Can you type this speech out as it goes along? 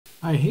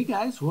All right, hey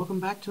guys, welcome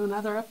back to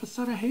another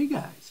episode of Hey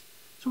Guys.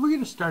 So we're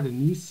going to start a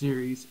new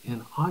series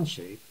in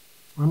onshape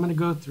where I'm going to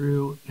go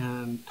through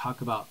and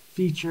talk about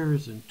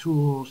features and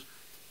tools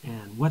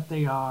and what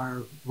they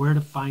are, where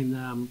to find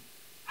them,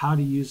 how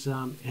to use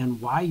them, and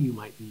why you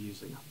might be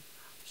using them.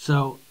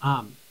 So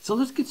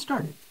let's get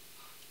started.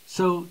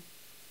 So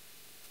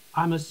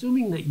I'm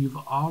assuming that you've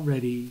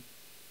already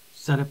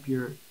set up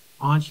your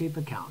onshape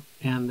account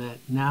and that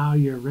now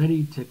you're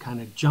ready to kind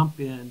of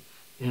jump in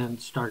and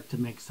start to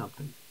make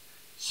something.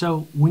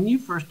 So when you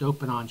first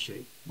open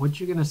onshape, what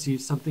you're going to see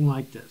is something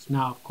like this.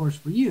 Now, of course,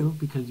 for you,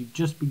 because you've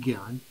just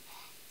begun,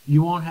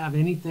 you won't have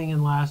anything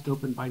in last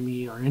opened by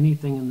me or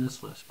anything in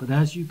this list. But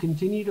as you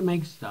continue to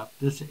make stuff,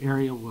 this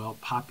area will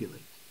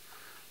populate.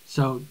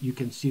 So you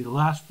can see the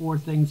last 4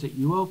 things that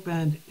you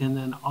opened, and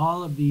then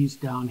all of these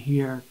down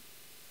here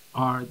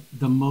are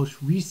the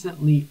most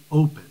recently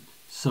opened.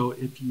 So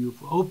if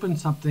you've opened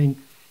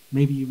something,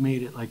 maybe you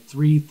made it like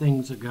 3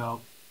 things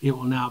ago, it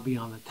will now be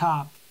on the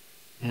top.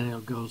 And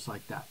it goes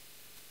like that.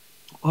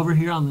 Over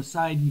here on the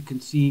side, you can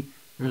see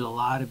there's a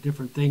lot of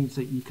different things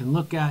that you can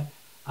look at.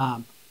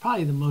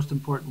 Probably the most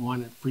important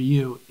one for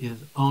you is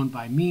owned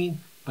by me,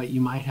 but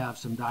you might have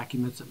some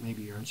documents that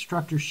maybe your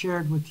instructor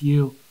shared with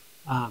you.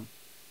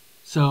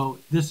 So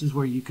this is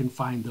where you can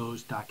find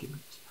those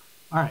documents.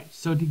 All right,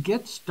 so to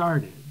get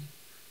started,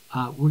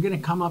 we're going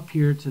to come up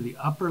here to the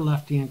upper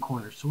left-hand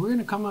corner. So we're going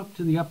to come up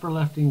to the upper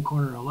left-hand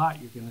corner a lot.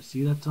 You're going to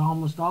see that's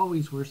almost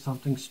always where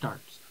something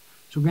starts.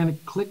 So we're going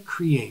to click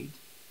create,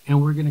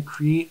 and we're going to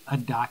create a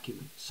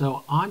document.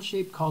 So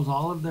onshape calls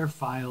all of their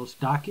files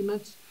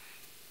documents.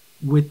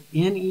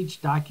 Within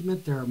each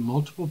document, there are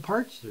multiple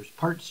parts. There's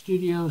part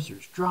studios,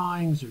 there's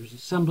drawings, there's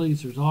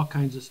assemblies, there's all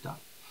kinds of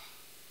stuff.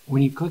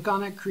 When you click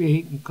on that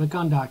create and click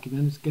on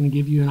document, it's going to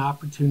give you an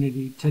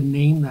opportunity to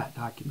name that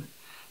document.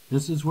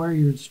 This is where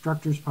your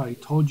instructors probably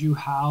told you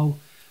how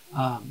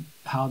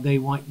they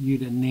want you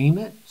to name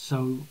it.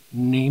 So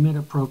name it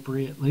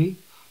appropriately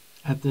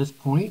at this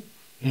point.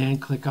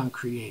 And click on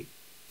create.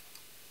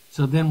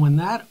 So then when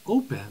that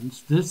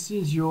opens, this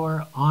is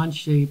your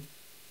onshape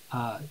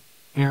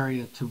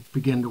area to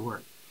begin to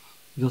work.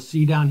 You'll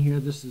see down here,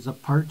 this is a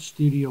part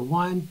studio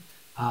 1.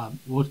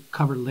 We'll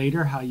cover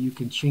later how you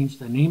can change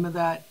the name of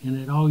that,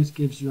 and it always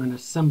gives you an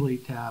assembly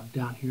tab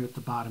down here at the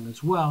bottom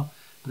as well,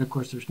 but of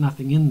course there's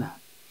nothing in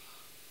that.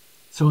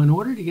 So in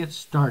order to get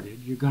started,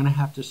 you're going to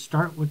have to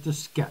start with the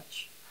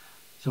sketch.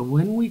 So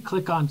when we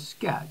click on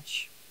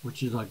sketch,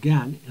 which is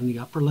again in the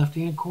upper left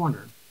hand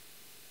corner,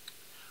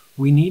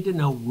 we need to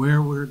know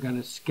where we're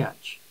going to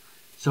sketch.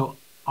 So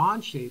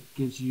onshape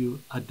gives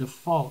you a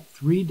default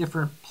 3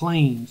 different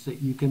planes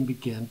that you can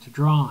begin to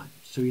draw on.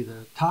 So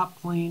either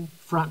top plane,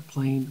 front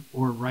plane,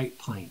 or right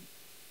plane.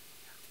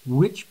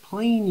 Which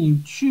plane you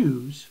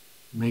choose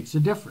makes a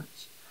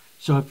difference.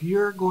 So if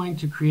you're going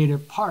to create a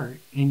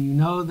part and you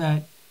know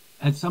that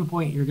at some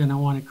point you're going to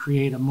want to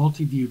create a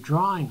multi-view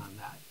drawing on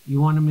that,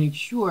 you want to make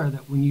sure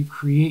that when you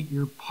create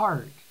your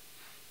part,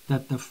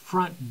 that the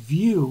front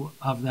view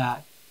of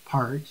that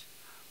part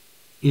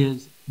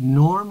is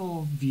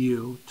normal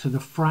view to the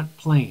front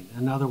plane.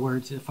 In other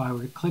words, if I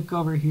were to click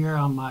over here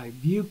on my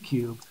view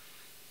cube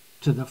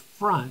to the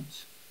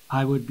front,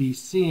 I would be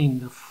seeing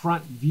the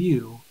front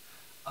view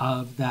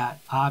of that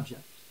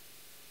object.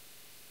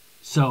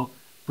 So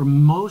for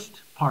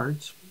most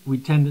parts, we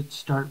tend to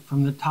start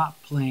from the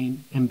top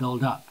plane and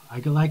build up. I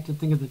like to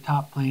think of the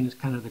top plane as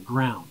kind of the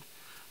ground,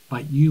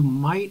 but you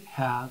might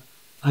have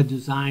a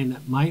design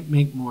that might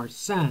make more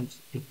sense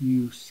if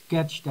you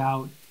sketched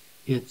out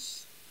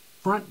its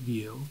front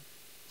view,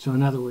 so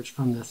in other words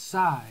from the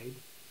side,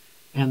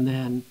 and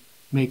then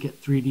make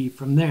it 3D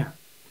from there.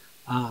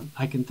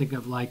 I can think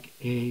of like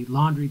a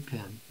laundry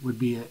pin would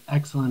be an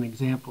excellent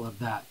example of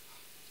that.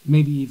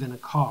 Maybe even a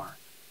car,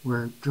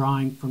 where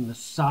drawing from the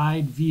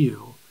side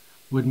view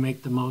would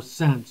make the most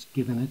sense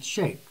given its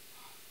shape.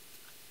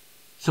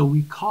 So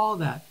we call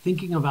that,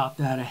 thinking about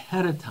that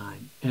ahead of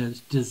time,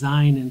 as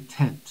design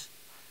intent.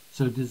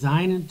 So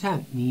design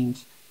intent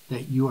means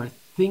that you are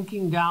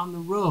thinking down the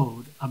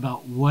road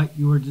about what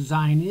your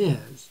design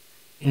is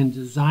and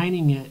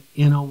designing it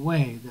in a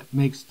way that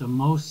makes the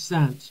most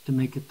sense to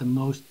make it the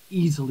most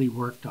easily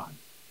worked on.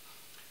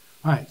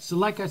 All right, so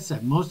like I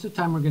said, most of the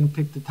time we're going to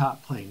pick the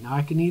top plane. Now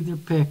I can either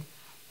pick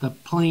the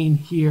plane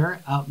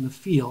here out in the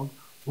field,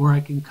 or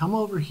I can come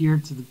over here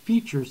to the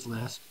features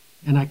list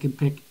and I can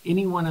pick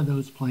any one of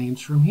those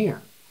planes from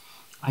here.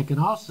 I can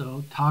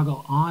also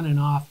toggle on and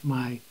off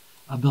my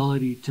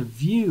ability to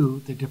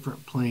view the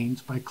different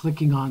planes by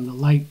clicking on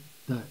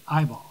the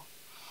eyeball.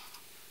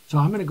 So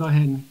I'm going to go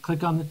ahead and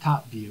click on the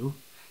top view,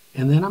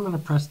 and then I'm going to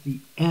press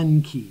the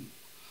N key.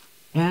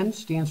 N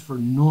stands for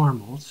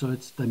normal, so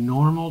it's the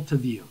normal to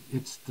view.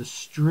 It's the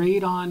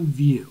straight on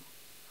view.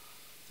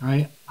 All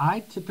right,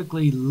 I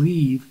typically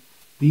leave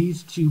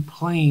these 2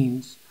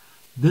 planes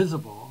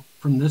visible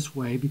from this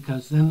way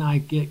because then I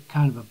get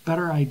kind of a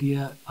better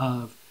idea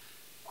of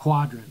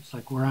quadrants,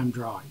 like where I'm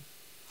drawing.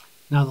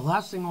 Now, the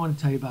last thing I want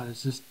to tell you about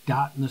is this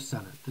dot in the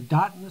center. The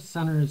dot in the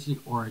center is the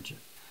origin.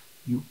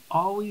 you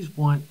always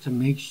want to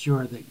make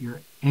sure that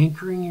you're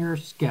anchoring your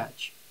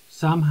sketch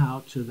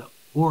somehow to the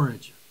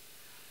origin.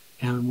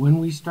 And when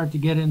we start to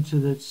get into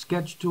the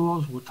sketch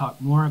tools, we'll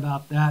talk more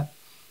about that.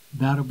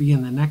 That'll be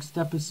in the next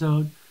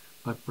episode.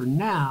 But for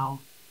now,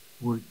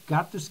 we've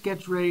got the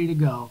sketch ready to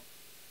go.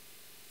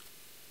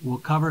 We'll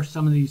cover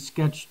some of these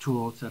sketch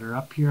tools that are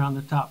up here on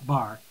the top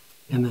bar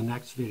in the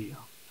next video.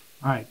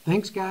 All right,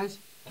 thanks guys.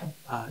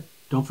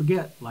 Don't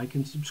forget, like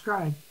and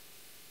subscribe.